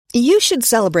You should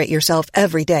celebrate yourself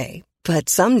every day, but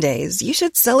some days you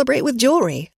should celebrate with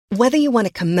jewelry. Whether you want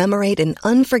to commemorate an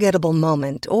unforgettable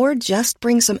moment or just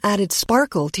bring some added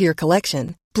sparkle to your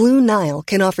collection, Blue Nile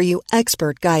can offer you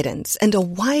expert guidance and a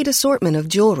wide assortment of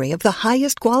jewelry of the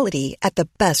highest quality at the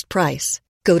best price.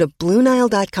 Go to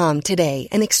BlueNile.com today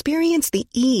and experience the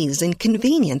ease and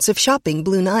convenience of shopping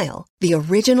Blue Nile, the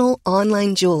original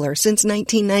online jeweler since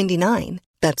 1999.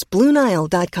 That's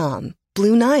BlueNile.com.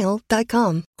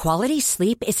 BlueNile.com. Quality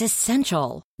sleep is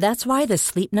essential. That's why the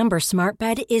Sleep Number Smart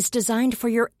Bed is designed for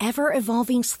your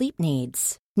ever-evolving sleep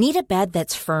needs. Need a bed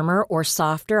that's firmer or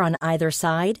softer on either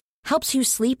side? Helps you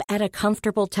sleep at a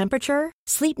comfortable temperature?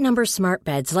 Sleep Number Smart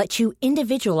Beds let you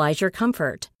individualize your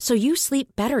comfort, so you sleep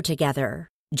better together.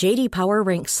 J.D. Power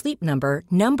ranks Sleep Number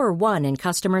number 1 in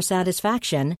customer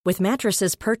satisfaction with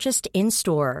mattresses purchased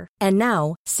in-store. And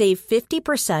now, save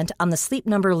 50% on the Sleep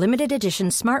Number Limited Edition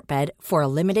Smart Bed for a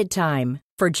limited time.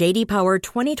 For J.D. Power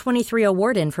 2023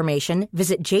 award information,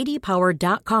 visit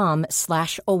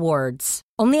jdpower.com/awards.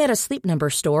 Only at a Sleep Number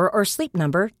store or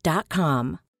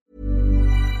sleepnumber.com.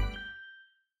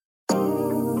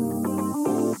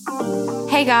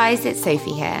 Hey guys, it's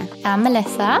Sophie here. And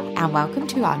Melissa. And welcome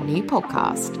to our new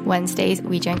podcast. Wednesdays,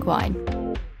 we drink wine.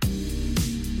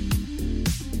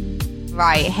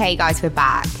 Right, hey guys, we're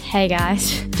back. Hey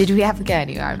guys. Did we ever go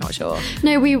anywhere? I'm not sure.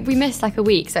 No, we missed like a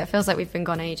week, so it feels like we've been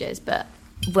gone ages, but...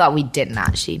 Well, we didn't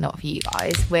actually, not for you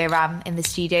guys. We're in the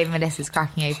studio, Melissa's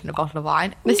cracking open a bottle of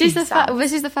wine. This is the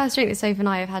first drink that Sophie and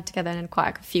I have had together in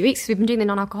quite a few weeks. We've been doing the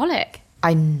non-alcoholic.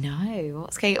 I know.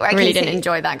 What's going on? I really didn't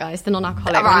enjoy that, guys. The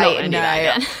non-alcoholic. Right,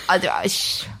 no.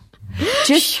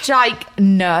 Just like,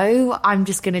 no, I'm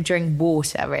just going to drink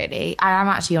water, really. I am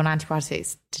actually on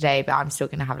antibiotics today, but I'm still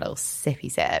going to have a little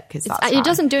sippy sip because it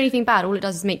doesn't do anything bad. All it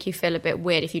does is make you feel a bit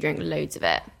weird if you drink loads of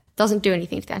it. It doesn't do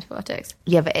anything to the antibiotics.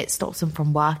 Yeah, but it stops them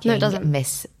from working. No, it doesn't.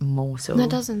 Miss Morsel. No, it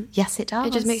doesn't. Yes, it does.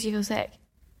 It just makes you feel sick.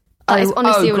 That is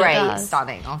honestly all great. It does.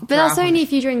 Stunning. But that's only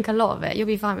if you drink a lot of it. You'll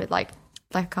be fine with like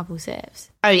a couple sips.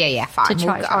 Oh, yeah, fine. To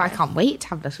try. I can't wait to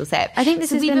have a little sip. I think this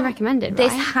has been recommended, right?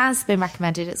 This has been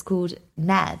recommended. It's called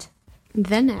Ned.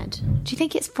 The Ned. Do you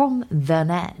think it's from The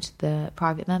Ned, the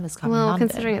private members club in London? Well,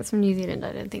 considering it's from New Zealand,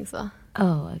 I don't think so.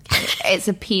 Oh, okay. It's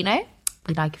a Pinot.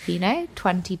 We like a Pinot,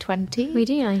 2020. We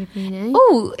do like a Pinot.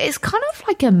 Oh, it's kind of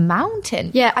like a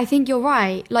mountain. Yeah, I think you're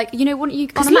right. Like, you know, on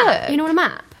a map, you know, on a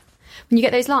map, when you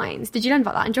get those lines, did you learn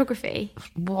about that in geography?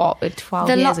 What, 12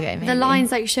 years ago, maybe? The lines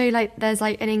like show like there's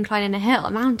like an incline and a hill,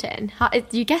 a mountain.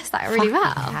 You guessed that really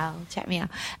well. Hell, check me out.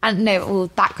 And no, well,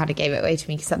 that kind of gave it away to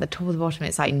me because at the top of the bottom,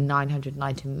 it's like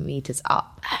 990 meters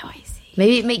up. Oh, I see.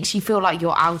 Maybe it makes you feel like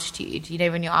your altitude. You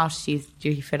know, when your altitude,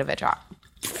 do you feel a bit dry?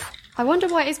 I wonder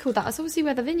why it is called that. That's obviously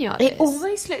where the vineyard is. It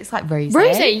almost looks like rosé.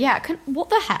 Rosé, yeah. What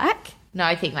the heck? No,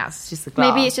 I think that's just the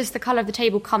glass. Maybe it's just the colour of the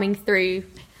table coming through.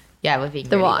 Yeah, we're being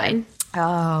the really wine. Good.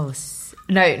 Oh,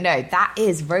 no, that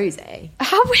is rosé.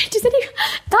 How weird does it?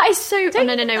 That is so. Oh,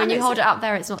 no. When you hold it up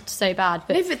there, it's not so bad.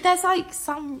 But no, but there's like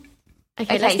some.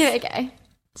 Okay, let's give it a go.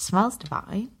 Smells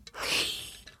divine.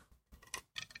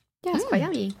 Yeah, it's quite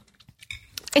yummy.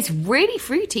 It's really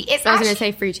fruity. I was going to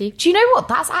say fruity. Do you know what?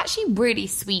 That's actually really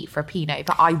sweet for a Pinot,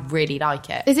 but I really like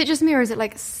it. Is it just me or is it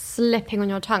like slipping on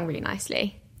your tongue really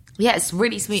nicely? Yeah, it's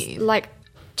really smooth. Like,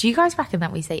 do you guys reckon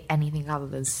that we say anything other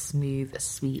than smooth,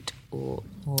 sweet, or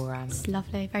It's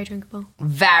lovely, very drinkable.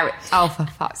 Very. Oh, for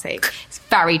fuck's sake, it's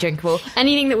very drinkable.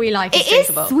 Anything that we like is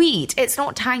drinkable. It is sweet. It's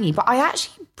not tangy, but I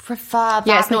actually prefer that.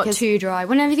 Yeah, it's not too dry.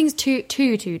 When everything's too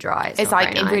dry, it's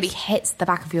like nice. It really hits the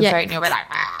back of your throat, and you're like.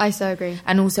 Ah. I so agree.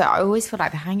 And also, I always feel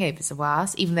like the hangovers are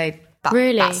worse, even though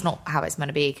that's not how it's meant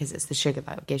to be because it's the sugar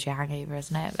that gives you a hangover,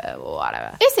 isn't it? But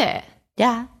whatever. Is it?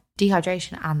 Yeah,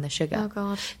 dehydration and the sugar. Oh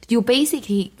god, you're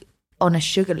basically on a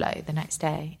sugar low the next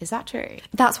day. Is that true?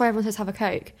 That's why everyone says have a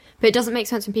Coke. But it doesn't make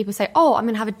sense when people say, oh, I'm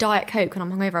going to have a Diet Coke when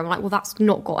I'm hungover. I'm like, well, that's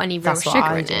not got any real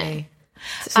sugar in it.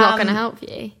 So it's not going to help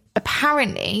you.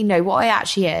 Apparently, no, what it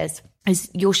actually is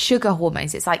your sugar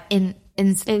hormones. It's like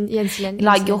insulin.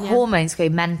 Like your hormones go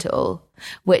mental,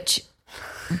 which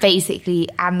basically,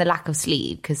 and the lack of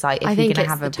sleep. Because like, if I you're think going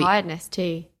to it's have the tiredness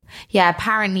too. Yeah,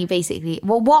 apparently, basically,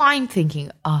 well, what I'm thinking,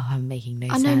 I'm making no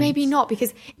sense. No, maybe not,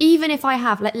 because even if I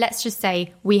have, let's just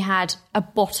say we had a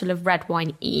bottle of red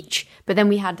wine each, but then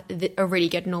we had a really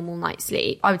good normal night's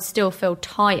sleep, I would still feel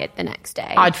tired the next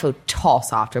day. I'd feel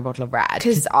toss after a bottle of red.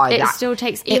 Because it still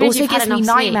takes, it also gives me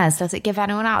nightmares. Does it give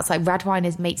anyone else? Like, red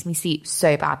wine makes me sleep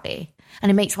so badly.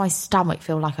 And it makes my stomach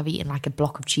feel like I've eaten like a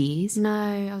block of cheese. No,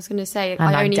 I was going to say,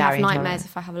 I only have nightmares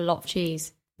if I have a lot of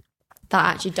cheese.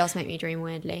 That actually does make me dream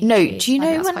weirdly. No, do you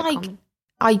know when like common.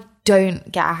 I don't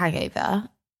get a hangover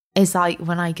It's like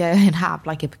when I go and have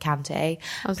like a picante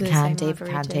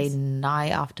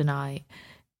night after night,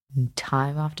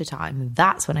 time after time,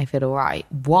 that's when I feel all right.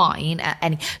 Wine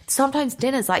and sometimes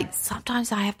dinners, like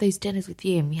sometimes I have those dinners with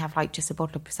you and we have like just a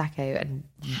bottle of Prosecco and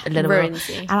a little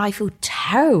bit, and I feel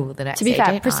terrible the next day. To be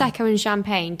fair, Prosecco and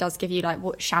champagne does give you like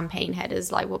what champagne head is,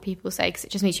 like what people say, because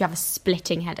it just makes you have a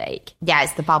splitting headache. Yeah,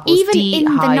 it's the bubbles. Even in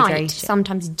the night,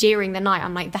 sometimes during the night,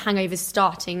 I'm like, the hangover's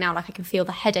starting now, like I can feel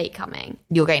the headache coming.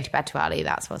 You're going to bed too early,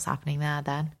 that's what's happening there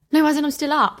then. No, as in I'm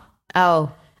still up.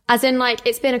 Oh. As in, like,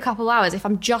 it's been a couple hours. If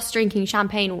I'm just drinking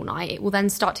champagne all night, it will then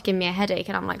start to give me a headache.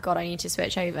 And I'm like, God, I need to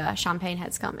switch over. Champagne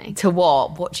head's coming. To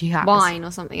what? What do you have? Wine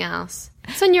or something else.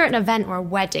 It's when you're at an event or a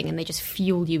wedding and they just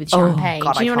fuel you with champagne.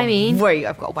 God, do you know what I mean? Wait,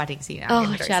 I've got a wedding scene now.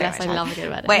 Oh, jealous. I love a good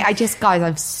wedding. Wait, guys,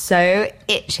 I'm so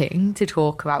itching to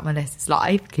talk about Melissa's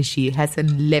life because she has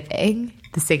been living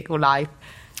the single life.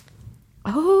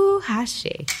 Oh, has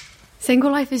she?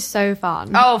 Single life is so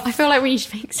fun. Oh, I feel like we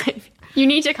should make so. You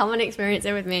need to come and experience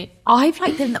it with me. I've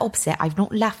like been the opposite. I've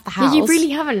not left the house. You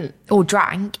really haven't. Or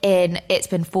drank in. It's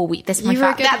been 4 weeks. This is my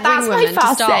first. That's my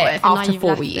first day after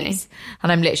 4 weeks, and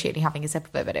I'm literally only having a sip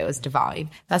of it, but it was divine.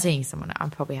 That's only someone. I'll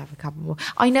probably have a couple more.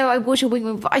 I know I was your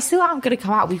wingman, but I still am going to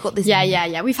come out. We've got this.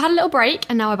 Yeah. We've had a little break,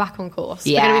 and now we're back on course.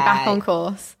 Yeah. We're going to be back on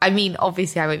course. I mean,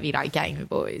 obviously, I won't be like getting with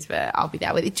boys, but I'll be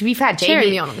there with it. To be fair,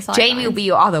 cheering me on the side. Jamie will be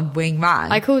your other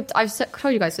wingman. I've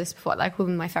told you guys this before. I call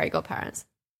them my fairy godparents.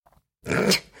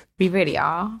 We really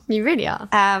are. You really are.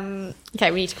 Okay,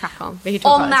 we need to crack on.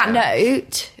 On that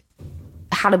note,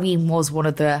 Halloween was one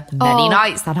of the many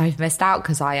nights that I've missed out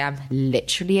because I am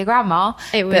literally a grandma.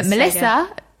 It was. But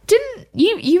Melissa, didn't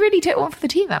you really took one for the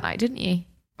team that night, didn't you?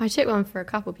 I took one for a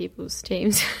couple people's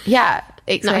teams. Yeah,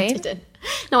 explain.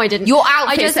 No, I didn't. Your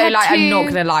outfit, so like, I'm not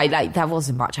going to lie, like there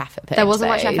wasn't much effort. There wasn't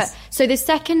much effort. So the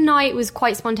second night was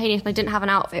quite spontaneous and I didn't have an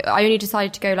outfit. I only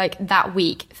decided to go like that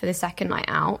week for the second night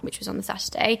out, which was on the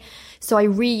Saturday. So I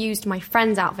reused my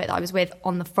friend's outfit that I was with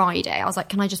on the Friday. I was like,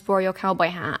 can I just borrow your cowboy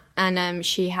hat? And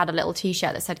she had a little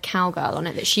t-shirt that said cowgirl on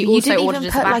it that she also ordered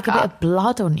as a backup. You didn't even put like a bit of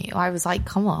blood on you. I was like,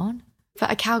 come on. For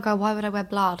a cowgirl, why would I wear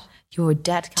blood? You're a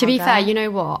dead cowgirl. To be fair, you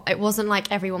know what? It wasn't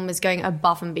like everyone was going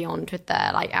above and beyond with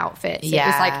their like outfits. Yeah. It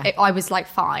was like, I was like,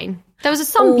 fine. There was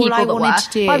some people that were.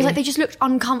 But I was like, they just looked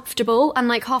uncomfortable. And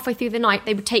like halfway through the night,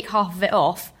 they would take half of it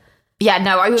off. Yeah,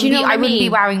 no, I wouldn't be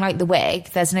wearing like the wig.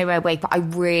 There's no wig, but I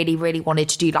really, really wanted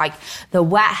to do like the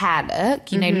wet hair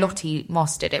look. You know, Lottie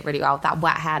Moss did it really well, that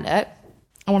wet hair look.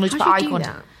 I wanted to put eye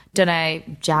contact. Don't know,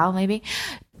 gel maybe.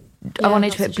 Yeah, I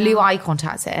wanted to put blue eye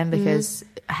contacts in because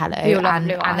hello,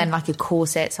 and then like a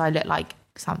corset, so I look like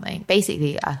something.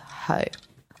 Basically a hoe.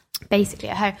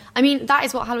 I mean, that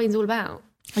is what Halloween's all about.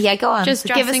 Yeah, go on. Just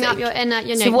dressing up your inner,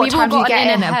 you know. So what time do you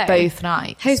get in at both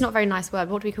nights? Hoe's not a very nice word.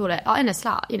 What do we call it? Inner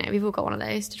slut. You know, we've all got one of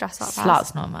those to dress up as.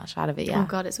 Slut's not much out of it, yeah. Oh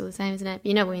God, it's all the same, isn't it?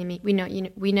 You know what we mean. We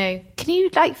know. Can you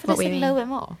like for this a little bit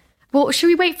more? Well, should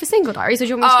we wait for single diaries or do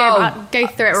you want me to go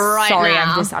through it right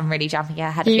now? Sorry, I'm really jumping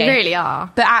ahead of you. You really are.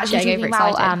 But actually, talking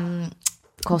about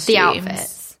costumes, the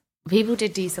outfits. People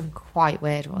did do some quite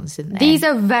weird ones, didn't they? These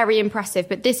are very impressive,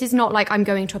 but this is not like I'm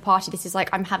going to a party. This is like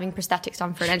I'm having prosthetics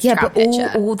done for an Instagram picture.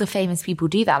 Yeah, but all the famous people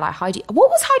do that. Like Heidi. What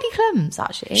was Heidi Klum's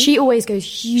actually? She always goes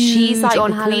huge. She's like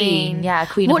on Halloween. Queen. Yeah,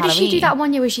 queen of Halloween. What did she do that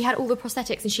one year where she had all the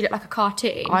prosthetics and she looked like a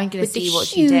cartoon? I'm going to see what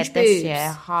she did this year.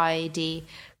 Heidi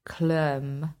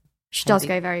Klum. She does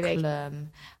go very big.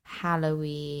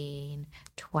 Halloween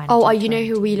 20. Oh, you know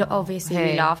who we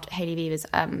loved? Hailey Bieber's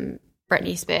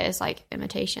Britney Spears like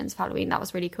imitations of Halloween. That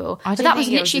was really cool. But that was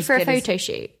literally for a photo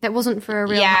shoot. That wasn't for a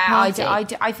real party.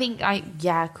 I think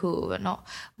cool, but not.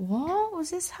 What was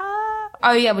this her?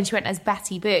 Oh yeah, when she went as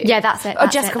Betty Boo. Yeah, that's it.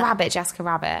 Jessica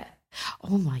Rabbit.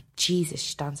 Oh my Jesus,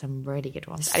 she's done some really good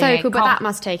ones. So cool, but that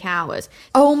must take hours.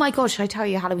 Oh my God, should I tell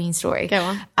you a Halloween story? Go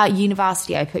on. At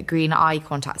university, I put green eye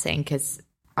contacts in because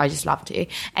I just love to.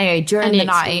 Anyway, during the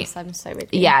night, I'm so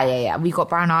with you. Yeah. We got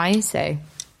brown eyes, so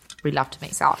we love to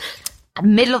mix up.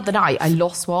 Middle of the night, I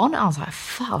lost one. I was like,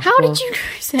 fuck. How did you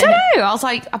lose it? Don't know. I was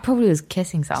like, I probably was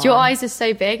kissing someone. Your eyes are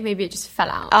so big, maybe it just fell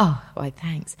out. Oh, well,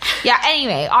 thanks. Yeah,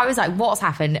 anyway, I was like, what's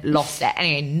happened? Lost it.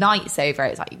 Anyway, night's over.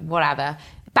 It's like, whatever.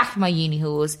 Back in my uni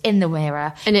halls, in the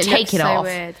mirror, and it take it off.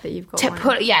 So weird that you've got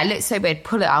one. It looks so weird.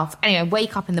 Pull it off. Anyway,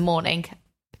 wake up in the morning,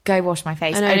 go wash my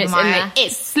face, open my eye.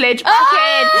 It slid back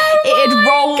in. It had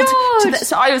rolled.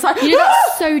 So I was like,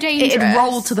 that's so dangerous. It had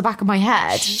rolled to the back of my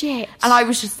head. Shit. And I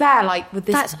was just there, like with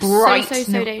this bright.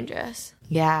 So dangerous.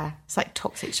 Yeah, it's like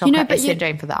toxic shock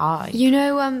syndrome for the eye. You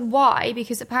know why?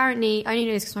 Because apparently, I only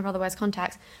know this because my brother wears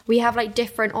contacts. We have like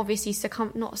different, obviously,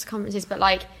 not circumferences, but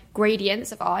like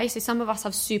gradients of eye. So some of us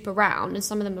have super round and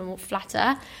some of them are more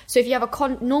flatter. So if you have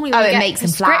normally when you get a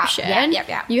prescription,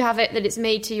 you have it that it's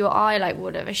made to your eye like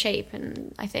whatever shape.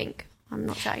 And I think... I'm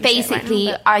not showing basically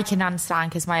right now, I can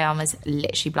understand because my arm is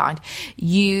literally blind.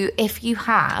 If you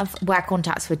wear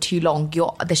contacts for too long,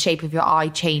 the shape of your eye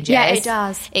changes. Yeah, it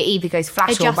does. It either goes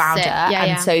flatter or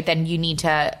rounder, so then you need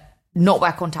to not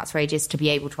wear contacts for ages to be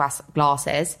able to wear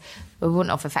glasses. It wouldn't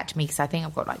have affected me because I think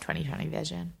I've got like 20/20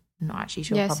 vision. I'm not actually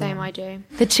sure. Yeah, same. I do.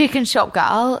 The chicken shop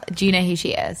girl. Do you know who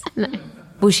she is? No.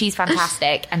 Well, she's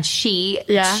fantastic, and she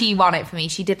won it for me.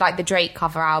 She did like the Drake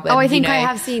cover album. Oh, I think I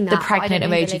have seen that. The pregnant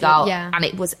emoji girl, and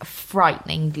it was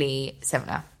frighteningly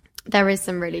similar. There is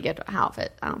some really good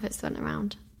outfits that went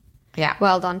around. Yeah,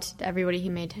 well done to everybody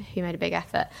who made a big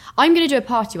effort. I'm going to do a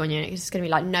party one year. It's going to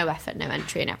be like no effort, no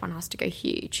entry, and everyone has to go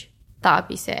huge. That would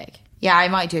be sick. Yeah, I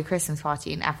might do a Christmas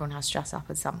party, and everyone has to dress up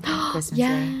as something. Christmas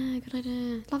tree. Good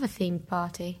idea. Love a themed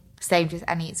party. Same, just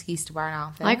any excuse to wear an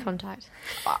outfit. Eye contact.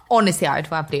 Honestly,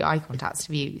 I'd wear blue eye contacts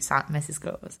to view Mrs.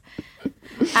 Claus.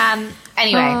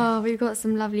 Anyway. We've got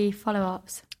some lovely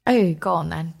follow-ups. Oh, go on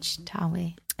then. Tell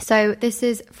me. So this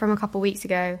is from a couple of weeks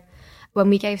ago when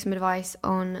we gave some advice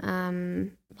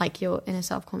on like your inner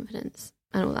self-confidence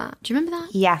and all that. Do you remember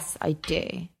that? Yes, I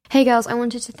do. Hey girls, I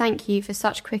wanted to thank you for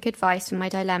such quick advice for my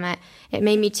dilemma. It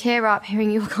made me tear up hearing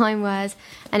your kind words,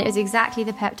 and it was exactly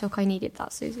the pep talk I needed.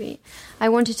 That's so sweet. I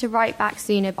wanted to write back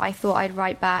sooner, but I thought I'd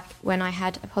write back when I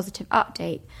had a positive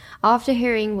update. After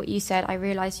hearing what you said, I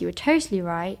realised you were totally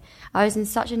right. I was in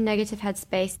such a negative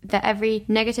headspace that every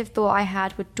negative thought I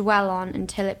had would dwell on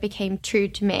until it became true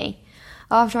to me.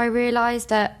 After I realised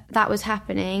that was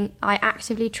happening, I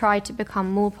actively tried to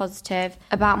become more positive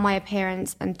about my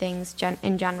appearance and things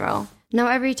in general. Now,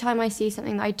 every time I see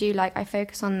something that I do like, I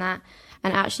focus on that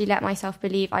and actually let myself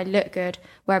believe I look good,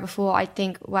 where before I'd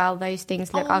think, well, those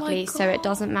things look ugly, so it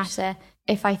doesn't matter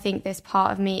if I think this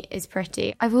part of me is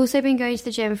pretty. I've also been going to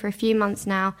the gym for a few months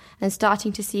now and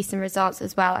starting to see some results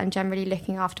as well, and generally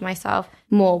looking after myself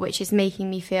more, which is making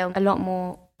me feel a lot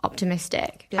more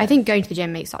optimistic. Yeah. I think going to the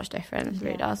gym makes such a difference. It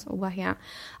really does. Or working out.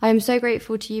 I am so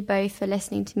grateful to you both for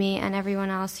listening to me and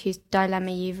everyone else whose dilemma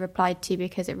you've replied to,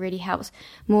 because it really helps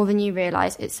more than you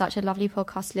realise. It's such a lovely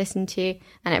podcast to listen to,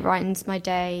 and it brightens my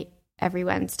day every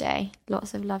Wednesday.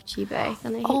 Lots of love to you both,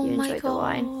 and I hope you enjoyed the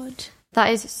wine.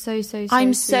 That is so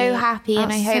I'm sweet. So happy,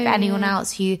 and I hope anyone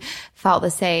else who felt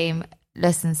the same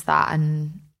listens to that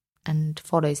and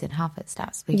follows in her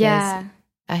footsteps, because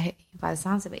I hope by the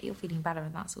sounds of it, you're feeling better,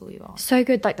 and that's all you are. So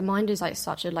good. Like, the mind is like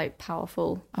such a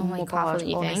powerful. Oh my God, than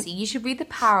you honestly think. You should read The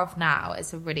Power of Now.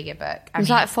 It's a really good book. It's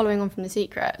like following on from The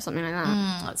Secret, something like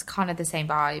that. It's kind of the same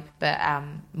vibe, but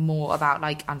more about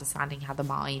like understanding how the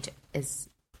mind is.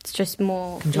 It's just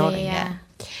more controlling it.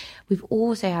 We've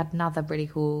also had another really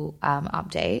cool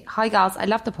update. Hi girls, I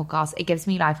love the podcast. It gives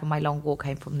me life on my long walk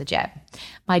home from the gym.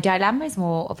 My dilemma is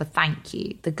more of a thank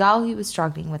you. The girl who was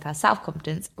struggling with her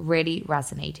self-confidence really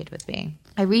resonated with me.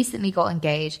 I recently got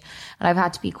engaged, and I've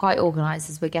had to be quite organised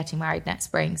as we're getting married next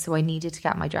spring, so I needed to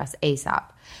get my dress ASAP.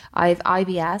 I have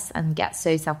IBS and get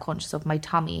so self-conscious of my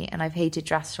tummy, and I've hated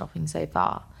dress shopping so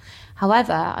far.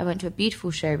 However, I went to a beautiful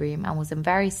showroom and was in a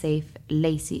very safe,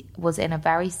 lacy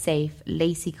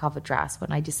covered dress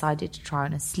when I decided to try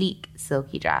on a sleek,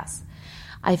 silky dress.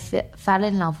 I fell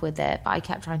in love with it, but I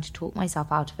kept trying to talk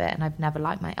myself out of it, and I've never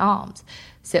liked my arms,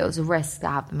 so it was a risk to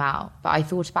have them out. But I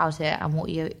thought about it and what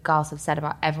you girls have said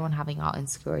about everyone having art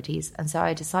insecurities, and so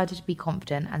I decided to be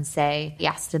confident and say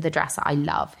yes to the dress that I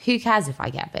love. Who cares if I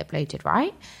get a bit bloated,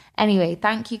 right? Anyway,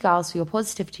 thank you girls for your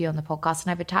positivity on the podcast,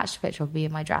 and I've attached a picture of me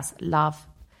in my dress. Love.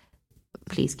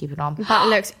 Please keep it on. That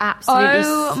looks absolutely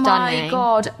stunning. Oh my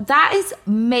God. That has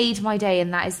made my day,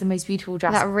 and that is the most beautiful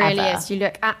dress ever. That really is. You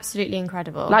look absolutely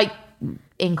incredible. Like,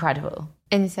 incredible.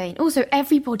 Insane. Also,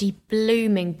 everybody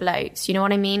blooming bloats. You know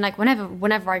what I mean? Like,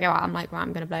 whenever I go out, I'm like, right,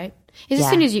 I'm going to bloat. It's as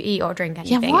soon as you eat or drink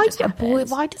anything. Yeah, why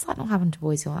does that not happen to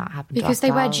boys when that happens? Because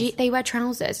they wear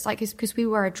trousers. It's like, it's because we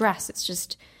wear a dress. It's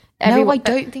just... No, I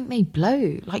don't think they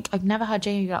bloat. Like, I've never heard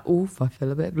Jamie be like, I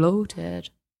feel a bit bloated.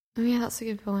 Oh, yeah, that's a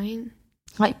good point.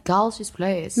 Like, girls just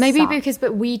bloat. Maybe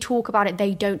but we talk about it,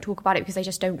 they don't talk about it because they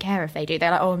just don't care if they do.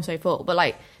 They're like, I'm so full. But,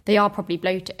 like, they are probably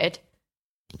bloated.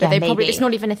 But they probably, it's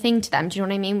not even a thing to them. Do you know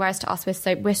what I mean? Whereas to us,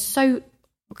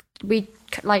 we,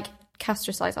 like,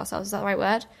 castricize ourselves. Is that the right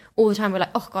word? All the time we're like,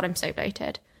 oh, God, I'm so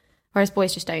bloated. Whereas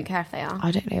boys just don't care if they are.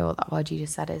 I don't know what that word you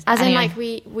just said is. As in, like,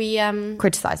 we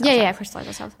criticise ourselves. Yeah, criticise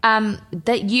ourselves.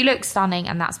 That you look stunning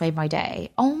and that's made my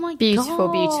day. Oh my beautiful,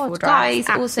 God. Beautiful dress. Guys,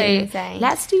 also, insane.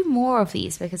 let's do more of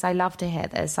these because I love to hear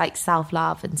this, like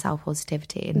self-love and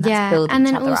self-positivity. And let's build and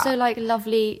each then other also up. like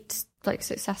lovely like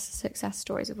success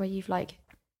stories of where you've like,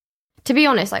 to be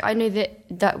honest, like I know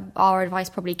that our advice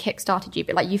probably kick-started you,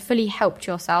 but like you fully helped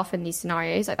yourself in these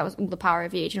scenarios. Like that was all the power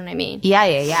of you. Do you know what I mean?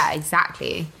 Yeah,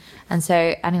 exactly. And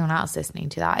so anyone else listening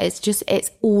to that,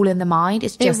 it's all in the mind.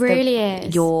 It's just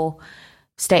is your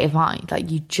state of mind.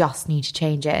 Like you just need to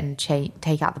change it and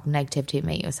take out the negativity and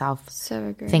make yourself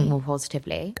think more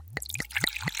positively.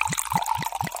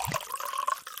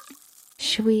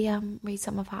 Should we read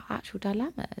some of our actual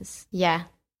dilemmas? Yeah.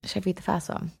 Should I read the first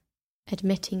one?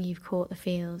 Admitting you've caught the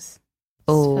feels.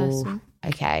 Oh,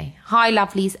 okay. Hi,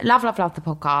 lovelies. Love the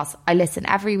podcast. I listen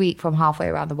every week from halfway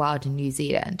around the world in New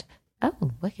Zealand.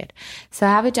 Oh, wicked. So I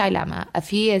have a dilemma. A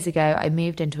few years ago, I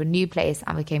moved into a new place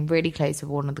and became really close with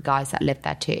one of the guys that lived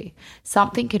there too.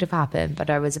 Something could have happened,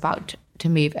 but I was about to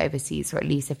move overseas for at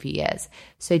least a few years.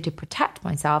 So to protect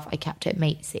myself, I kept it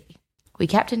matesy. We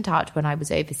kept in touch when I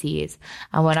was overseas,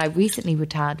 and when I recently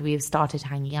returned, we have started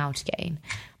hanging out again.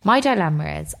 My dilemma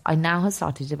is I now have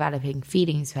started developing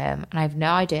feelings for him, and I have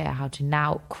no idea how to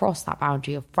now cross that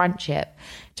boundary of friendship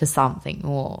to something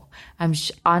more. I'm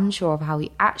unsure of how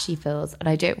he actually feels, and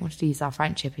I don't want to lose our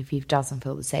friendship if he doesn't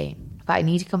feel the same. But I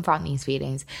need to confront these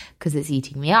feelings because it's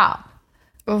eating me up.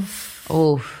 Oof.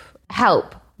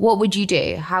 Help. What would you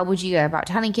do? How would you go about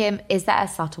telling him? Is there a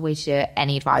subtle way to do it?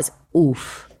 Any advice?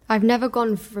 Oof. I've never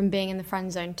gone from being in the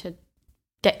friend zone to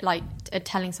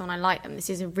telling someone I like them. This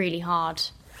is a really hard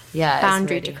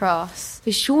boundary to cross.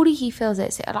 But surely he feels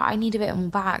it. So, like, I need a bit more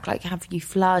back. Like, have you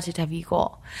flirted? Have you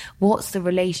got... What's the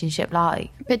relationship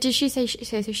like? But did she say...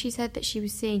 So she said that she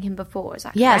was seeing him before, is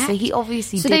that correct? Yeah, so he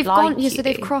obviously did like you. So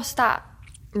they've crossed that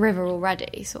river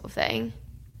already, sort of thing.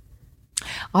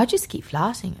 I just keep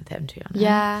flirting with him, to be honest.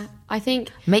 Yeah, I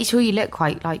think... Make sure you look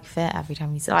quite, like, fit every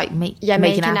time you... Like, make an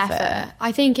effort.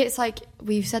 I think it's like...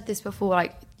 We've said this before,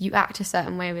 like, you act a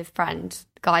certain way with friends,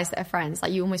 guys that are friends.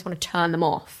 Like, you almost want to turn them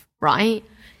off, right?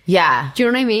 Yeah. Do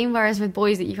you know what I mean? Whereas with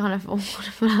boys that you kind of want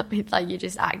to flirt with, like, you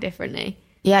just act differently.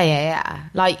 Yeah.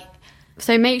 Like...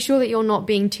 So make sure that you're not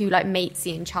being too like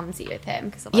matesy and chumsy with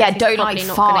him. Yeah, don't like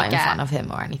fart in front of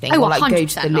him or anything. Oh, or like go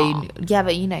to the loo. Not. Yeah,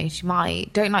 but you know, she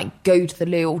might. Don't like go to the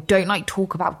loo or don't like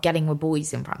talk about getting with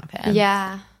boys in front of him.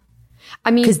 Yeah.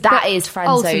 I mean, because that is friend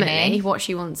zoning. Ultimately, what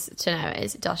she wants to know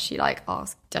is, does she like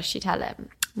ask, does she tell him?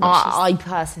 I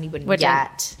personally wouldn't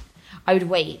yet. I would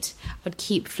wait. I'd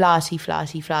keep flirty.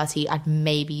 I'd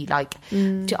maybe like,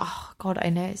 oh God, I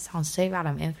know it sounds so bad.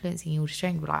 I'm influencing you all to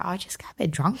drink, but like, I just get a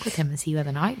bit drunk with him and see where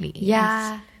the night leads.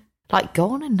 Yeah. Like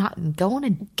go for night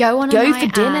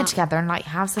dinner out together and like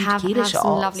have some tequila shots,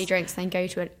 some lovely drinks, then go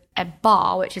to a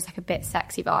bar which is like a bit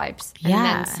sexy vibes, and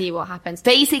then see what happens.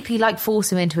 Basically, like force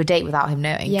him into a date without him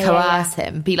knowing. Coerce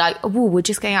him. Be like, oh, we're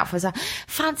just going out for a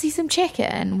fancy some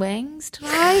chicken wings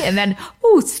tonight, and then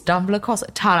stumble across,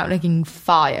 turn up looking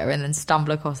fire, and then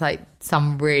stumble across like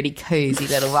some really cozy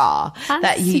little bar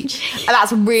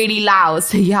that's really loud,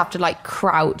 so you have to like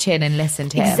crouch in and listen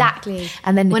to him. Exactly.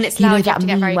 And then when it's loud, you have to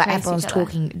get very where close everyone's to each other.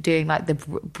 talking, doing like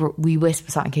we whisper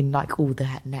something and like all the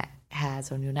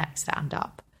hairs on your neck stand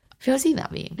up. Have you ever seen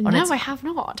that meme? No, I have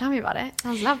not. Tell me about it.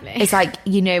 Sounds lovely. It's like,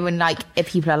 you know, when like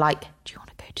if people are like, do you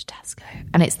want to go to Tesco?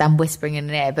 And it's them whispering in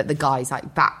an ear, but the guy's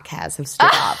like back hairs have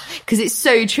stood up. Because it's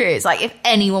so true. It's like if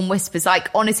anyone whispers, like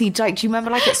honestly, like, do you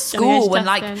remember like at school when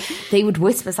like they would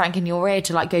whisper something in your ear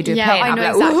to like go do a play? I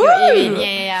know exactly what you mean.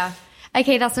 Yeah.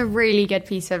 Okay, that's a really good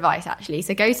piece of advice, actually.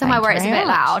 So go somewhere where it's a bit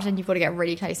loud and you've got to get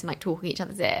really close and like talk in each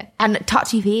other's ear. And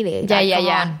touchy-feely. Yeah.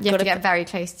 You have to get very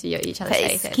close to each other's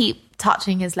faces. Keep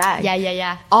touching his leg.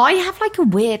 Yeah. I have like a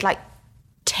weird like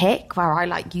tick where I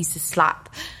like used to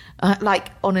slap. Like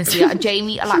honestly,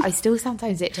 Jamie, like I still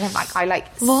sometimes do it to him. Like I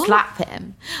like slap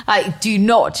him. Like do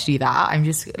not do that. I'm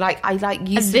just like I like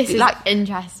used this to is like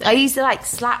interesting. I used to like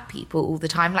slap people all the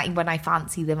time. Like when I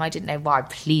fancy them, I didn't know why.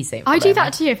 Please don't. I do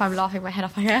that too if I'm laughing my head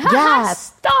off. I go, yeah,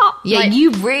 stop. Yeah, like, you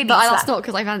really. But that's not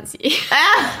because I fancy you.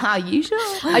 Are you sure?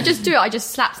 I just do it. I just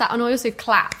slap that, and I also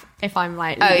clap if I'm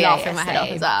like laughing my head off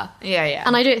as well. Yeah.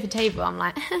 And I do it at the table. I'm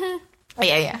like.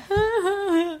 Yeah.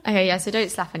 Okay, yeah, so don't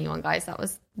slap anyone, guys. That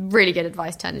was really good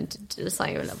advice turned into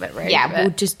something a little bit rude. Yeah, we'll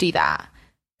just do that.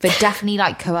 But definitely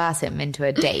like coerce him into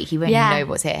a date. He won't know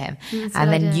what's hit him.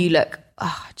 And then you look,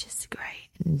 just great.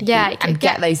 And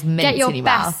get those mints in your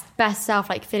mouth. best self,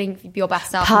 like feeling your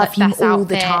best self. Perfume best all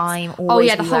outfits. the time.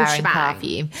 Always the be whole wearing shebang.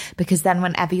 perfume. Because then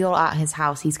whenever you're at his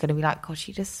house, he's going to be like, God,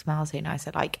 she just smells so nice.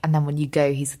 Like, and then when you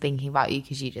go, he's thinking about you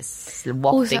because you just wafting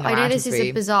Also, around I know this his is a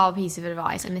room. bizarre piece of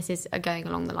advice, and this is going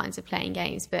along the lines of playing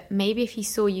games, but maybe if he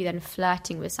saw you then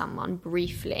flirting with someone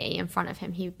briefly in front of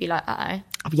him, he would be like, uh-oh.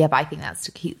 Yeah, but I think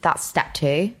that's step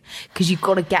 2. Because you've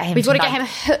got to get him We've got to like, get him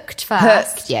hooked first.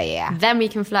 hooked. Yeah. Then we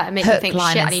can flirt and make Hook, him think,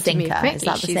 line, shit, I and need to move sinker. quickly. Is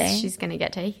that the saying? She's going to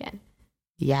get taken.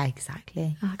 Yeah,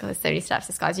 exactly. Oh, God, there's so many steps,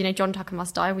 this, guys. You know, John Tucker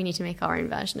Must Die. We need to make our own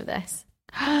version of this.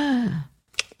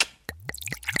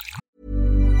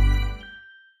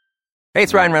 Hey,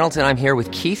 it's Ryan Reynolds, and I'm here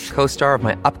with Keith, co-star of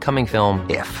my upcoming film,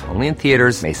 If, only in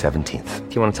theaters May 17th.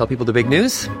 Do you want to tell people the big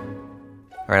news?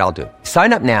 All right, I'll do it.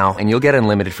 Sign up now and you'll get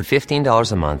unlimited for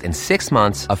 $15 a month and 6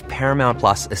 months of Paramount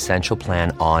Plus Essential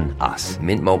Plan on us.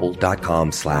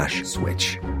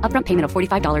 MintMobile.com/switch. Upfront payment of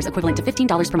 $45 equivalent to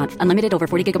 $15 per month. Unlimited over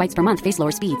 40 gigabytes per month. Face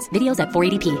lower speeds. Videos at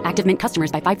 480p. Active Mint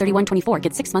customers by 531.24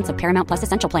 get 6 months of Paramount Plus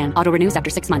Essential Plan. Auto renews after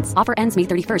 6 months. Offer ends May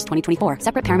 31st, 2024.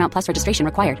 Separate Paramount Plus registration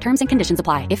required. Terms and conditions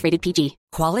apply if rated PG.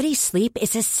 Quality sleep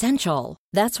is essential.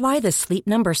 That's why the Sleep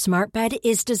Number Smart Bed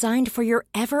is designed for your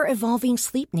ever-evolving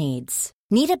sleep needs.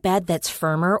 Need a bed that's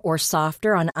firmer or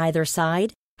softer on either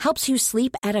side? Helps you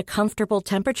sleep at a comfortable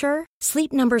temperature?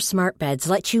 Sleep Number Smart Beds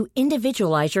let you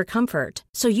individualize your comfort,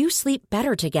 so you sleep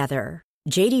better together.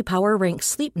 J.D. Power ranks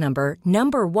Sleep Number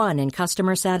number 1 in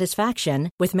customer satisfaction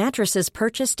with mattresses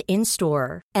purchased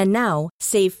in-store. And now,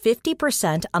 save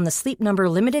 50% on the Sleep Number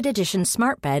Limited Edition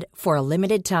Smart Bed for a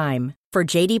limited time. For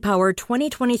J.D. Power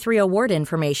 2023 award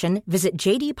information, visit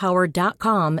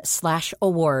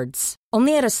jdpower.com/awards.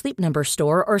 Only at a Sleep Number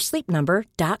store or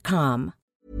sleepnumber.com.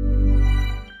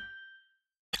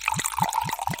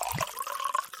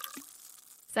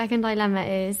 Second dilemma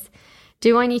is,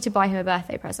 do I need to buy him a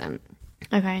birthday present?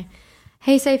 Okay.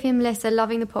 Hey, Sophie and Melissa,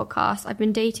 loving the podcast. I've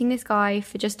been dating this guy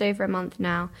for just over a month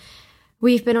now.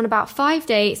 We've been on about 5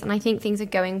 dates and I think things are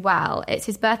going well. It's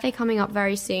his birthday coming up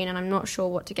very soon and I'm not sure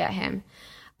what to get him.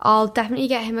 I'll definitely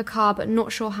get him a car, but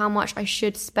not sure how much I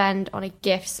should spend on a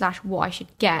gift / what I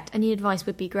should get. Any advice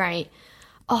would be great.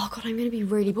 Oh, God, I'm going to be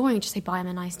really boring. Just say buy him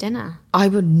a nice dinner. I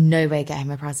would no way get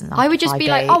him a present. I would just be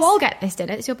like, oh, I'll get this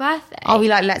dinner. It's your birthday. I'll be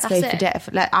like, let's That's go for it.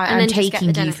 dinner. I'm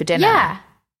taking you for dinner. Yeah.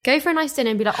 Go for a nice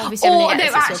dinner and be like, obviously, I'm going to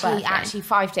get this. It's your birthday. Actually,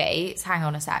 5 dates. Hang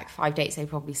on a sec. 5 dates, they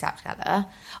probably slept together.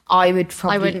 I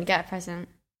wouldn't get a present.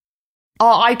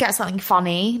 Oh, I'd get something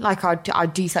funny. Like,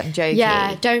 I'd do something jokey.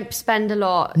 Yeah, don't spend a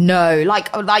lot. No, like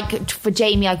for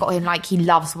Jamie, I got him, like, he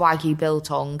loves Wagyu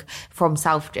biltong from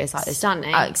Selfridges. Like,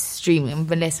 Stunning. Extremely. And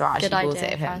Vanessa actually Good bought idea,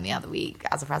 it for him the other week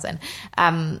as a present.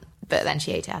 But then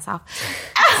she ate it herself.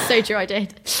 So true, I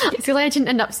did. It's because I didn't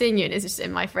end up seeing you and it's just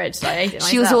in my fridge, so I ate it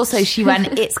myself. She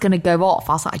went, it's going to go off.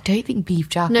 I was like, I don't think beef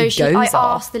jerky goes I off.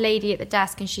 asked the lady at the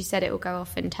desk and she said it will go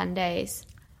off in 10 days.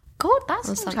 God, that's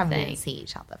a long time we something. didn't see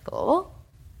each other for.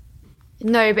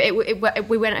 No, but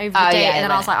we went over the date and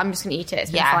then I was like, I'm just going to eat it.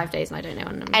 It's been 5 days and I don't know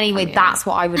when I'm Anyway, coming that's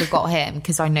over. what I would have got him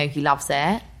because I know he loves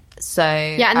it. So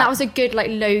Yeah, and that was a good,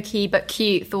 like, low-key but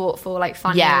cute, thoughtful, like,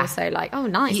 funny. Yeah. Also, like, oh,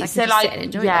 nice. I can so just like, sit and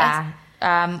enjoy yeah.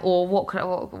 this. Or what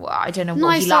I don't know what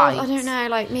Nice, he likes. I don't know,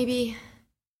 like, maybe...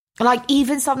 Like,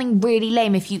 even something really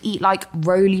lame, if you eat, like,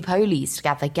 roly-polies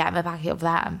together, get him a packet of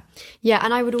them. Yeah,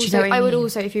 and I would you also, know what I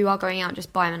mean? if you are going out,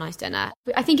 just buy him a nice dinner.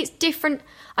 I think it's different.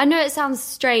 I know it sounds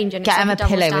strange and Get it's him like a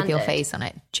double pillow standard. with your face on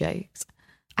it. Jokes.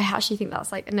 I actually think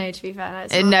that's like, no, to be fair, no,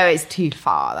 it's not. No, it's too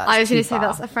far. I was going going to say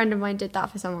that's a friend of mine did that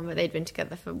for someone, but they'd been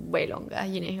together for way longer.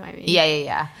 You know who I mean?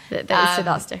 Yeah. So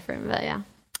that's different, but yeah.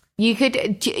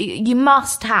 You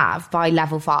must have by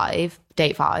level 5,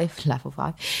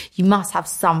 you must have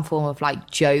some form of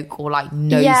like joke or like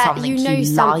something he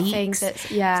something likes. that's,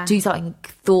 Do something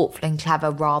thoughtful and clever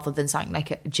rather than something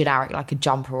like a generic, like a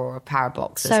jumper or a pair of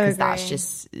boxers, So because that's agree.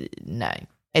 just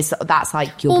that's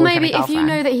like your Or boyfriend maybe and if you girlfriend.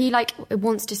 know that he like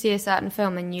wants to see a certain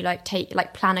film, then you like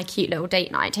plan a cute little date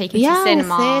night, take him Yeah, to or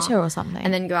cinema, theatre or something.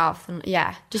 and then go out for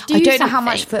just do. I don't know how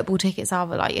much something. football tickets are,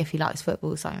 but like if he likes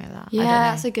football, something like that. Yeah, I don't know.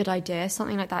 that's a good idea.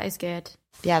 Something like that is good.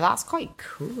 Yeah, that's quite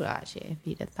cool actually if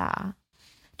you did that.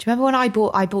 Do you remember when I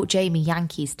bought Jamie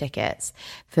Yankees tickets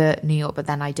for New York, but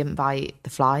then I didn't buy the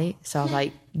flight? So I was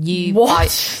like,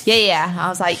 yeah. I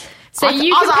was like, So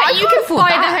you can afford buy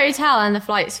that. the hotel and the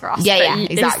flights for us. Yeah, but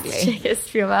exactly. It's tickets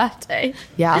for your birthday.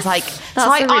 Yeah, I was like, That's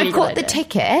so a really I've got good the idea.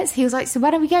 tickets. He was like, so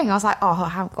when are we going? I was like, oh, I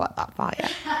haven't got that far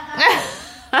yet.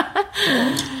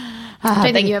 I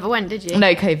don't think you ever went, did you?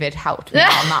 No, COVID helped me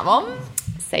out on that one.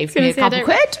 Saved me a couple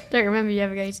quid. Don't remember you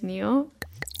ever going to New York.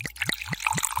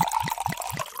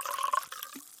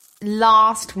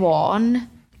 Last one.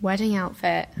 Wedding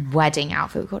outfit. We've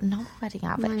got another wedding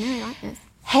outfit. I know, I like this.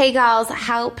 Hey girls,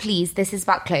 help please. This is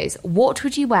about clothes. What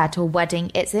would you wear to a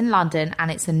wedding? It's in London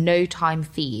and it's a no tie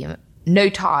theme.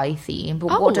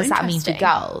 But what does that mean for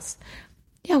girls?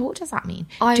 Yeah, what does that mean?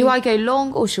 Do I go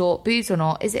long or short, boobs or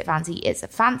not? Is it fancy? It's a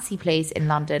fancy place in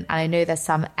London and I know there's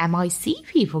some MIC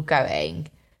people going.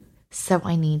 So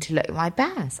I need to look my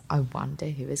best. I wonder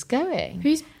who is going.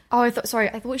 I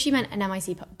thought she meant an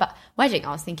MIC, but wedding.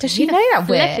 I was thinking, does she know that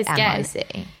we're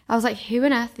MIC? I was like, who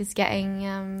on earth is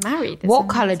getting married? What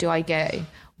colour do I go?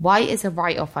 White is a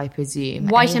write-off, I presume.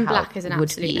 White and black is an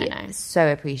absolute no-no.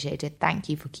 So appreciated. Thank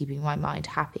you for keeping my mind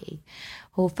happy.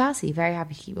 Well, firstly, very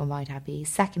happy to keep my mind happy.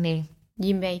 Secondly,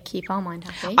 you may keep our mind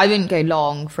happy. I wouldn't go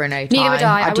long for a no tie. Neither would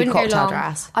I. I'd do cocktail go long.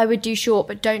 Dress. I would do short,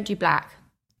 but don't do black.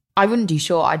 I wouldn't do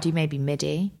short. I'd do maybe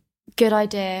midi. Good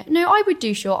idea. No, I would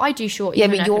do short. I do short. Yeah,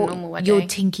 even but at a normal wedding. you're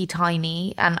tinky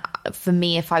tiny, and for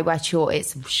me, if I wear short,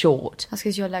 it's short. That's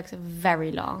because your legs are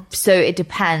very long. So it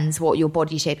depends what your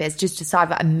body shape is. Just decide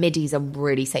that a midi's a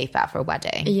really safe bet for a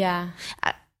wedding. Yeah.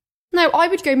 No, I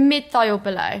would go mid thigh or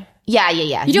below. Yeah.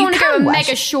 You don't want to go a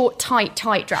mega short, tight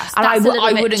dress. And I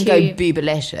wouldn't go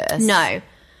boobalicious. No,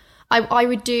 I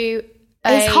would do.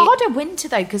 It's harder winter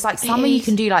though, because like summer you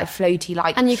can do like floaty,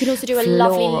 like, and you can also do a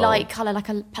floral. Lovely light colour, like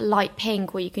a light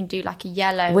pink, or you can do like a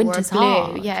yellow Winter's or a blue.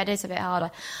 hard. Yeah, it is a bit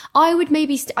harder. I would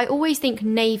maybe. I always think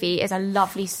navy is a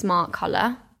lovely, smart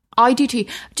colour. I do too.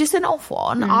 Just an off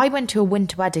one. I went to a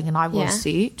winter wedding and I wore a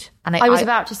suit, and I was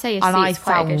about to say a suit, and I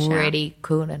felt really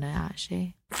cool in it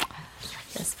actually.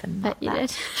 Just for that you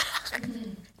did.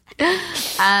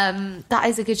 That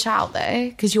is a good shout though,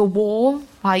 because you're warm,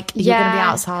 like you're going to be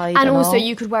outside, and also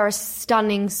you could wear a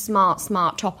stunning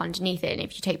smart top underneath it, and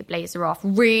if you take the blazer off,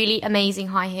 really amazing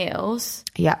high heels.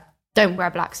 Yeah, don't wear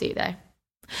a black suit though.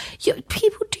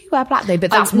 People do wear black though,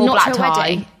 but that's more black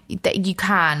tie. You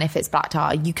can, if it's black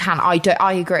tie, you can.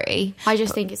 I agree. I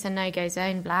just think it's a no-go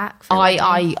zone black. Do you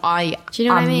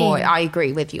know what I mean? I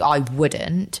agree with you. I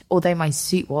wouldn't, although my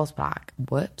suit was black.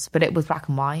 Whoops, but it was black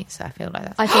and white, so I feel like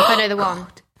that's. I think I know the one.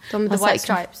 The one with the white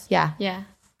stripes. Yeah,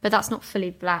 but that's not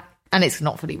fully black. And it's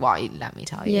not fully white, let me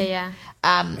tell you. Yeah.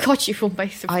 God, you form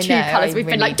both of two colours. We've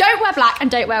been like, don't wear black and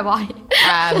don't wear white.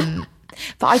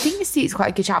 But I think the suit's quite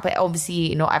a good shout. But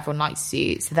obviously, not everyone likes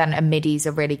suits. So then a midi's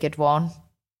a really good one.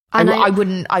 And I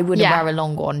wouldn't wear a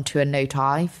long one to a no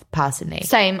tie, personally.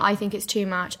 Same. I think it's too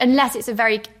much. Unless it's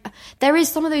there is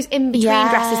some of those in-between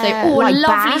dresses though. Or like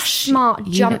lovely smart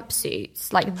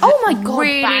jumpsuits. Like, oh my God,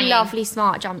 really lovely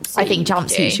smart jumpsuits. I think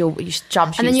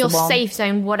jumpsuits and then your safe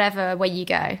zone, whatever way you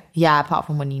go. Yeah, apart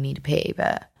from when you need a pee,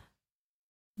 but.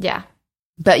 Yeah.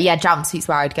 But yeah, jumpsuit's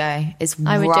where I'd go. I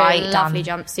would do a lovely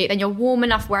jumpsuit. Then you're warm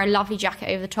enough, wear a lovely jacket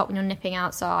over the top when you're nipping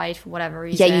outside for whatever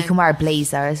reason. Yeah, you can wear a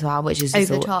blazer as well, which is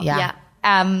over the top. Yeah.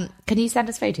 Can you send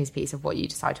us photos, please, of what you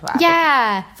decide to wear?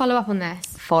 Yeah. Follow up on this.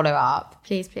 Follow up,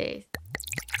 please.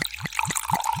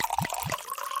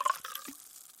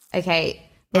 Okay,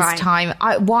 it's time.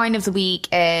 Wine of the week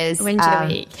is winter of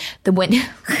the week.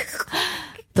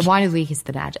 The wine of the week is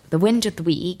the dad. The winter of the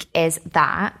week is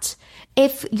that.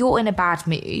 If you're in a bad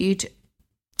mood,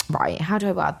 right, how do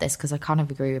I word this? Because I kind of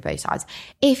agree with both sides.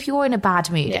 If you're in a bad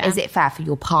mood, is it fair for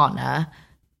your partner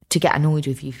to get annoyed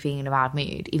with you being in a bad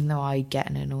mood? Even though I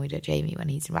get annoyed at Jamie when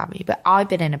he's in a bad mood. But I've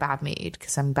been in a bad mood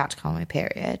because I'm about to come on my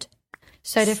period.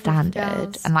 So different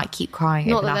standard. And like keep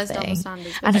crying over nothing. Not that there's double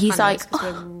standards. And he's like,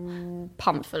 we're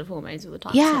pumped full of hormones all the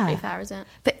time. Yeah. It's not really fair, is it?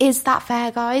 But is that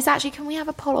fair, guys? Actually, can we have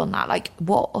a poll on that? Like,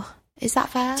 what... Is that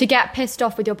fair? To get pissed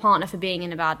off with your partner for being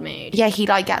in a bad mood? Yeah, he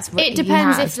like gets. It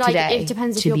depends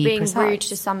if you're being rude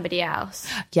to somebody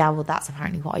else. Yeah, well, that's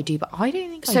apparently what I do, but I don't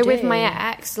think. So with my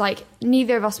ex, like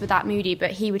neither of us were that moody,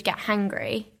 but he would get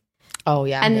hangry. Oh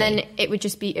yeah, and then it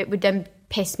would then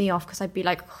piss me off because I'd be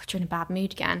like, "Oh, you're in a bad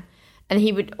mood again," and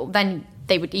they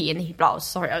would eat, and he'd be like, "Oh,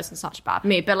 sorry, I was in such a bad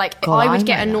mood." But like, I would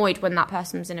get annoyed when that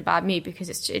person was in a bad mood because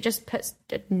it just puts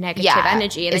negative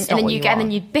energy, and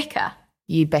then you bicker.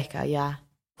 You bicker, yeah.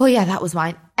 Well, yeah, that was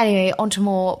mine. Anyway, on to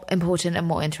more important and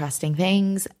more interesting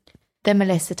things. The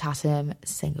Melissa Tatham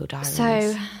single diaries.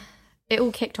 So, it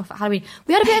all kicked off at Halloween.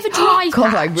 We had a bit of a dry patch.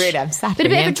 God, I really am sad. A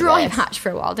bit of a dry patch for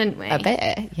a while, didn't we? A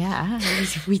bit, yeah.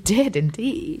 We did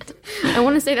indeed. I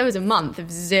want to say there was a month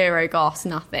of zero goss,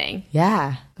 nothing.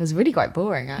 Yeah, it was really quite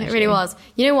boring, actually. It really was.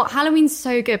 You know what? Halloween's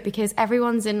so good because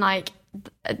everyone's in like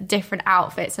different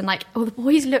outfits and like the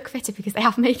boys look fitter because they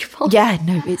have makeup on. Yeah,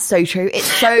 no, it's so true. It's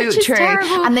so true.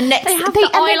 Terrible. And the next they have the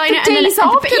eyeliner and the days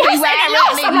after they wear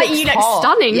it, and like you look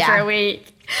stunning for a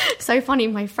week. So funny.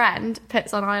 My friend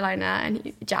puts on eyeliner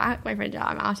and Jack, my friend Jack,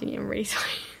 I'm outing you. I'm really sorry.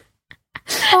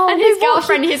 And his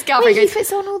girlfriend Wait, goes, he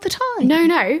puts on all the time?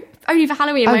 No, only for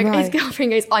Halloween. His right.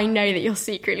 girlfriend goes, I know that you're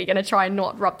secretly going to try and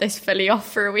not rub this fully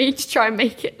off for a week to try and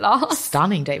make it last.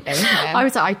 Stunning, don't blame him. I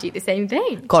was like, I'd do the same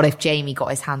thing. God, if Jamie got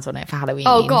his hands on it for Halloween,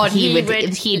 Oh God, he'd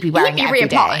be wearing it every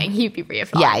day. He'd be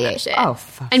reapplying Yeah. that shit. Oh,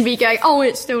 and be going, oh,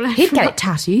 it's still left. He'd get it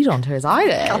tattooed onto his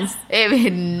eyelids. It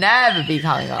would never be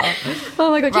coming off. Oh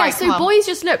my God. Right, yeah, so boys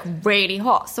just look really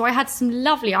hot. So I had some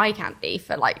lovely eye candy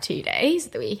for like 2 days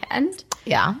at the weekend.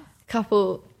 Yeah.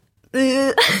 Couple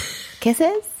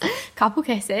Kisses?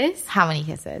 kisses. How many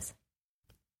kisses?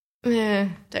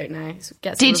 Don't know.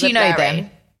 Did you know them?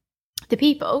 The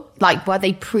people? Like, were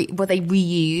they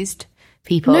reused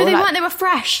people? No, they weren't. They were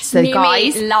fresh. So Mimi,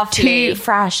 guys, lovely. 2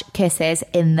 fresh kisses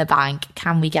in the bank.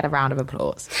 Can we get a round of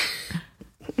applause?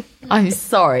 I'm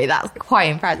sorry, that's quite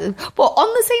impressive. What, on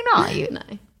the same night?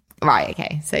 No. Right,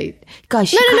 okay. So,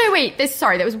 guys, No, wait.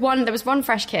 There was one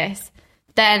fresh kiss.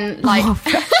 Then, like...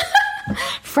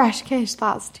 fresh kiss,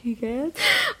 that's too good.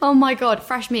 Oh my God,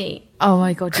 fresh meat. Oh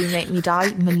my God, you make me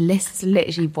die. Melissa's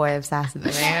literally boy obsessed at the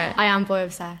moment. I am boy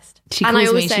obsessed. She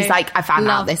calls me, she's like, I found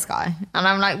out this guy. And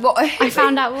I'm like, what? I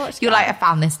found out what? You're like, I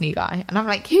found this new guy. And I'm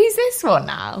like, who's this one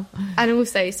now? And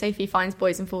also, Sophie finds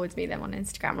boys and forwards me them on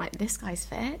Instagram. Like, this guy's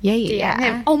fit. Yeah. DM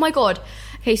him. Oh my God.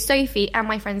 Okay, Sophie and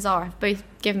my friend Zara have both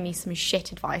given me some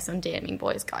shit advice on DMing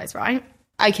boys, guys, right?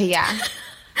 Okay, yeah.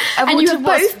 And you have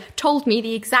both told me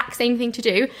the exact same thing to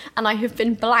do, and I have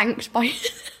been blanked by...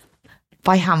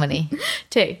 By how many?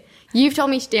 2. You've told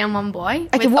me to DM one boy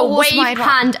Okay, with what a was my wave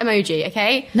hand emoji,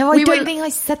 okay? No, I don't think I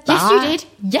said that.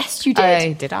 Yes, you did.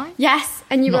 Oh, did I? Yes,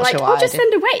 and you were Not like, sure oh, I just did.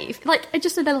 send a wave. Like,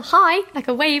 just a little hi, like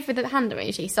a wave with a hand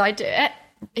emoji. So I do it.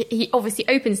 He obviously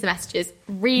opens the messages,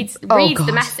 reads God.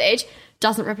 the message,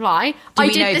 doesn't reply. Do I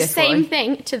we know did the this same boy?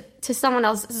 thing to someone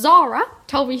else. Zara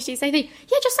told me to do the same thing.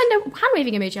 Yeah, just send a hand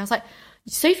waving emoji. I was like,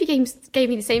 Sophie gave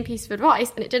me the same piece of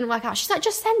advice and it didn't work out. She's like,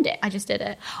 just send it. I just did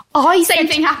it. Same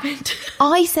thing happened.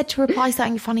 I said to reply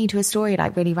something funny to a story,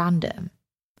 like really random.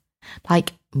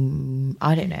 Like,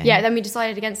 I don't know. Yeah, then we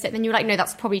decided against it. Then you were like, no,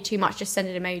 that's probably too much. Just send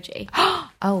an emoji.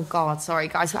 Oh, God, sorry,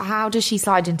 guys. How does she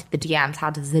slide into the DMs? How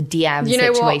does the DM You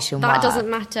know situation what? work? That doesn't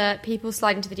matter. People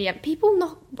slide into the DM. People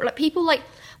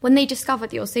when they discover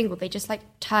that you're single, they just like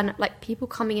turn like people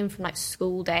coming in from like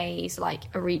school days, like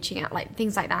are reaching out, like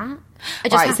things like that.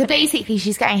 Right, so basically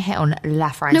she's getting hit on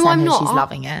left, right, and No, I'm centre. not. She's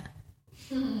loving it.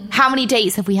 How many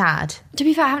dates have we had? To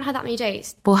be fair, I haven't had that many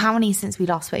dates. Well, how many since we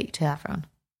last spoke to everyone?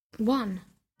 1.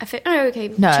 Okay.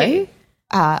 No. 2.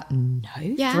 No.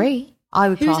 Yeah. 3. I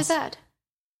would Who's class the third?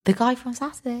 the guy from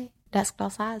Saturday. Let's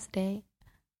class Saturday.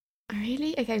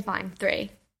 Really? Okay, fine.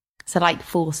 3. So like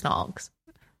 4 snogs.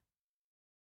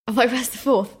 Oh, like, where's the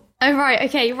 4th? Oh, right.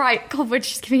 Okay, right. God, we're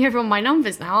just giving everyone my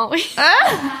numbers now, aren't we?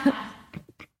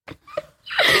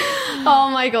 Oh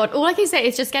my God. All I can say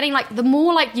is just getting like, the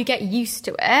more like you get used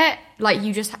to it, like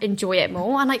you just enjoy it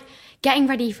more. And like getting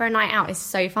ready for a night out is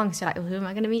so fun because you're like, who am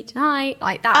I going to meet tonight?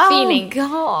 Like that feeling.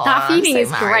 God. That feeling So is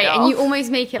great. married And you off. almost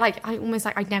make it like, I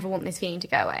never want this feeling to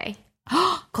go away.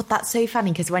 God, that's so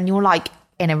funny because when you're like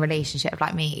in a relationship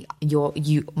like me, you're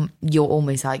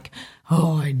almost like,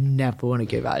 oh, I never want to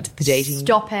go back to the dating.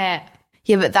 Stop it.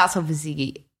 Yeah, but that's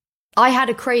obviously. I had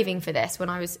a craving for this when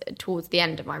I was towards the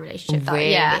end of my relationship.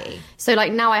 Really? Yeah. So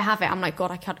like now I have it. I'm like,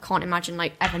 God, I can't imagine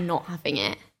like ever not having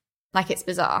it. Like it's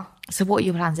bizarre. So what are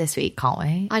your plans this week? Can't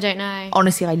we? I don't know.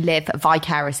 Honestly, I live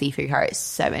vicariously through her. It's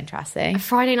so interesting.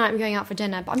 Friday night I'm going out for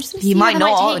dinner, but I'm just going to see You might how the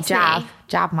night not. takes Jab. me.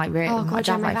 Jab might ruin. Oh God,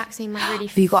 Jab my might. vaccine might really.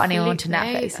 Have you got anyone to flip me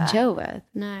Netflix and over. chill with?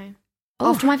 No.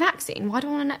 After my vaccine, why do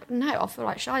I want to? No, I'll feel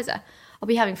like Shiza. I'll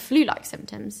be having flu-like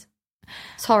symptoms.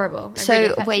 It's horrible. It really So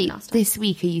affected me wait, last time. this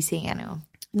week are you seeing anyone?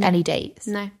 No. Any dates?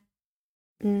 No.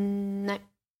 No.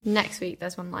 Next week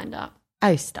there's one lined up.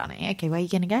 Oh, stunning. Okay, where are you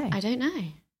going to go? I don't know.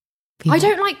 I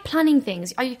don't like planning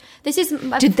things. This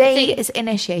isn't. Did they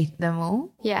initiate them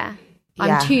all? Yeah. Yeah.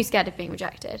 I'm too scared of being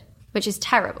rejected, which is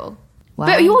terrible. Wow.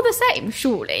 But you're the same,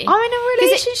 surely. I'm in a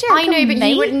relationship. I know, but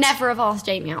you would mate. never have asked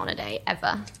Jamie out on a date,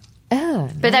 ever. Oh,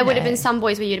 But there would have no. been some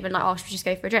boys where you'd have been like, oh, should we just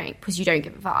go for a drink? Because you don't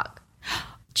give a fuck.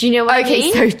 Do you know what I Okay,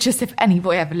 mean? so just if any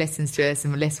boy ever listens to us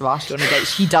and Melissa asks you on a date,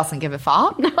 she doesn't give a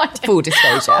fuck. No, I don't. Full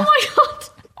disclosure. Oh my God.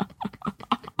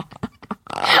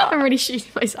 I'm really shooting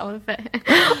myself a bit.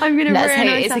 I'm going to Let's ruin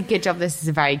say it's a myself. good job this is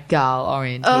a very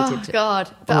girl-orientated Oh,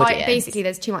 God. But audience. basically,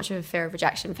 there's too much of a fear of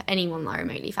rejection for anyone that I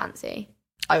remotely fancy.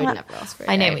 I would never ask for it.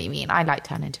 I know what you mean. I like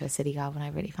turn into a city girl when I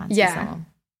really fancy Yeah. someone.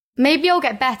 Maybe I'll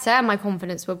get better and my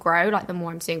confidence will grow, like the more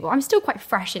I'm single. I'm still quite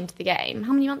fresh into the game.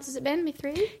 How many months has it been? Maybe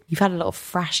 3? You've had a lot of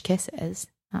fresh kisses.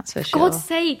 That's for sure. God's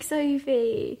sake,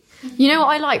 Sophie. You know what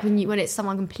I like when it's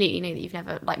someone completely new that you've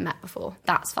never like met before?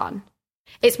 That's fun.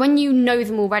 It's when you know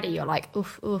them already, you're like,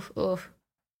 oof, oof, oof.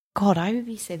 God, I would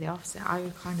be so the opposite. I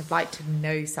would kind of like to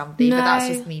know something, but that's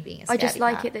just me being a scaredy I just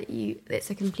like cat. it that it's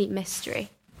a complete mystery.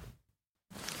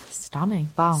 Stunning.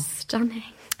 Wow. Stunning.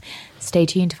 Stay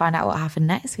tuned to find out what happened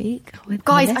next week.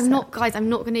 Guys, I'm not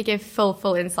going to give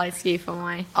full inside scoop on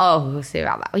my... Oh, we'll see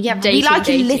about that. Well, yeah, dating, we like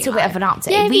a little bit of an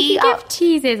update. Yeah, we can give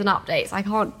teasers and updates. I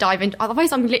can't dive into...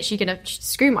 Otherwise, I'm literally going to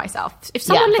screw myself. If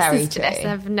someone listens to this,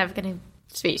 they're never going to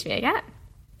speak to me again.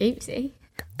 Oopsie.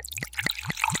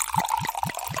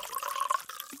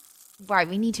 Right,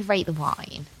 we need to rate the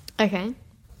wine. Okay.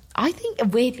 I think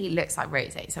it weirdly looks like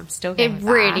rosé, so I'm still going with that.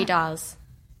 It really does.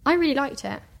 I really liked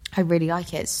it. I really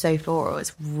like it. It's so floral.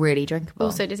 It's really drinkable.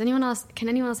 Also, can anyone else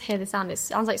hear the sound? It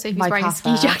sounds like Sophie's wearing a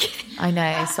ski jacket. I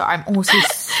know. So I'm also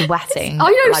sweating. I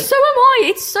know, so am I.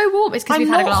 It's so warm. It's because we've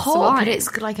had a glass of wine. But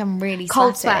it's like I'm really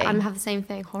cold sweating. sweat. I have the same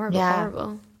thing.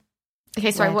 Horrible.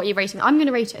 Okay, sorry, what are you rating? I'm going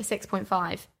to rate it a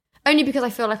 6.5. Only because I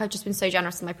feel like I've just been so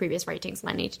generous in my previous ratings and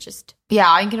I need to just... Yeah,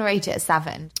 I'm going to rate it a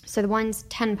 7. So the wine's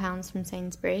 £10 from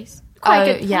Sainsbury's. Quite a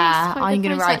good price. Yeah, I'm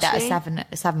going to rate that a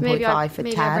 7.5 for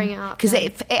 10. I'll bring it up. Because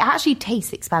it actually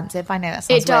tastes expensive. I know that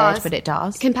sounds weird, but it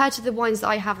does. Compared to the wines that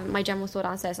I have in my general store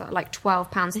downstairs, like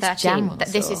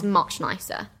 £12.13. This is much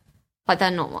nicer. Like, they're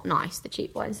not nice, the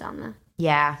cheap wines down there.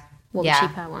 Yeah. The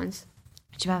cheaper ones.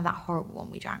 Do you remember that horrible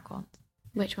one we drank once?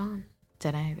 Which one?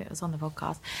 Don't know, but it was on the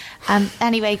podcast.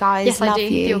 Anyway, guys, yes, love I do.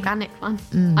 you. The organic one.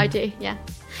 I do, yeah.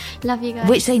 Love you guys.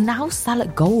 Which they now sell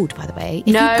at Gold, by the way.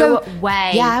 No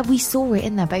way. Yeah, we saw it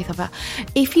in there, both of us.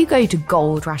 If you go to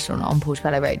Gold Restaurant on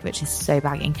Portobello Road, which is so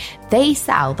bagging, they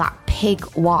sell that pig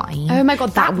wine. Oh my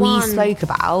God, that we one. spoke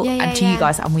about to you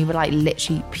guys, and we were like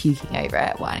literally puking over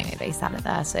it. Well, anyway, they sell it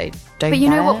there, so don't. But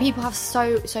you know what? People have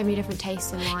so many different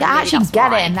tastes in wine. Yeah, actually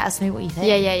get it and let us know what you think.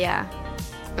 Yeah.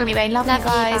 Anyway, love you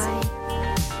guys. Bye.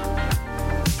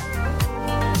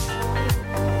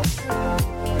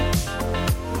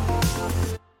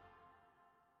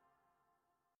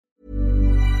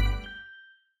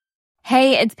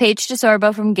 Hey, it's Paige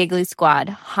DeSorbo from Giggly Squad.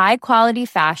 High quality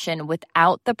fashion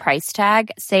without the price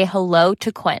tag. Say hello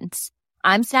to Quince.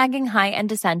 I'm snagging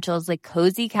high-end essentials like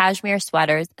cozy cashmere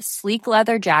sweaters, sleek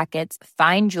leather jackets,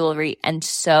 fine jewelry, and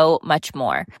so much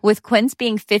more. With Quince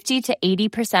being 50 to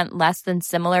 80% less than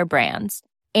similar brands.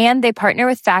 And they partner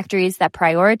with factories that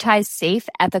prioritize safe,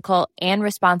 ethical, and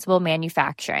responsible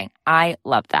manufacturing. I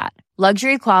love that.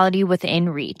 Luxury quality within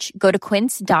reach. Go to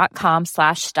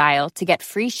quince.com/style to get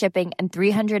free shipping and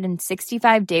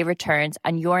 365-day returns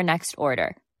on your next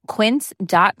order.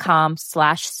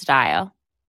 Quince.com/style.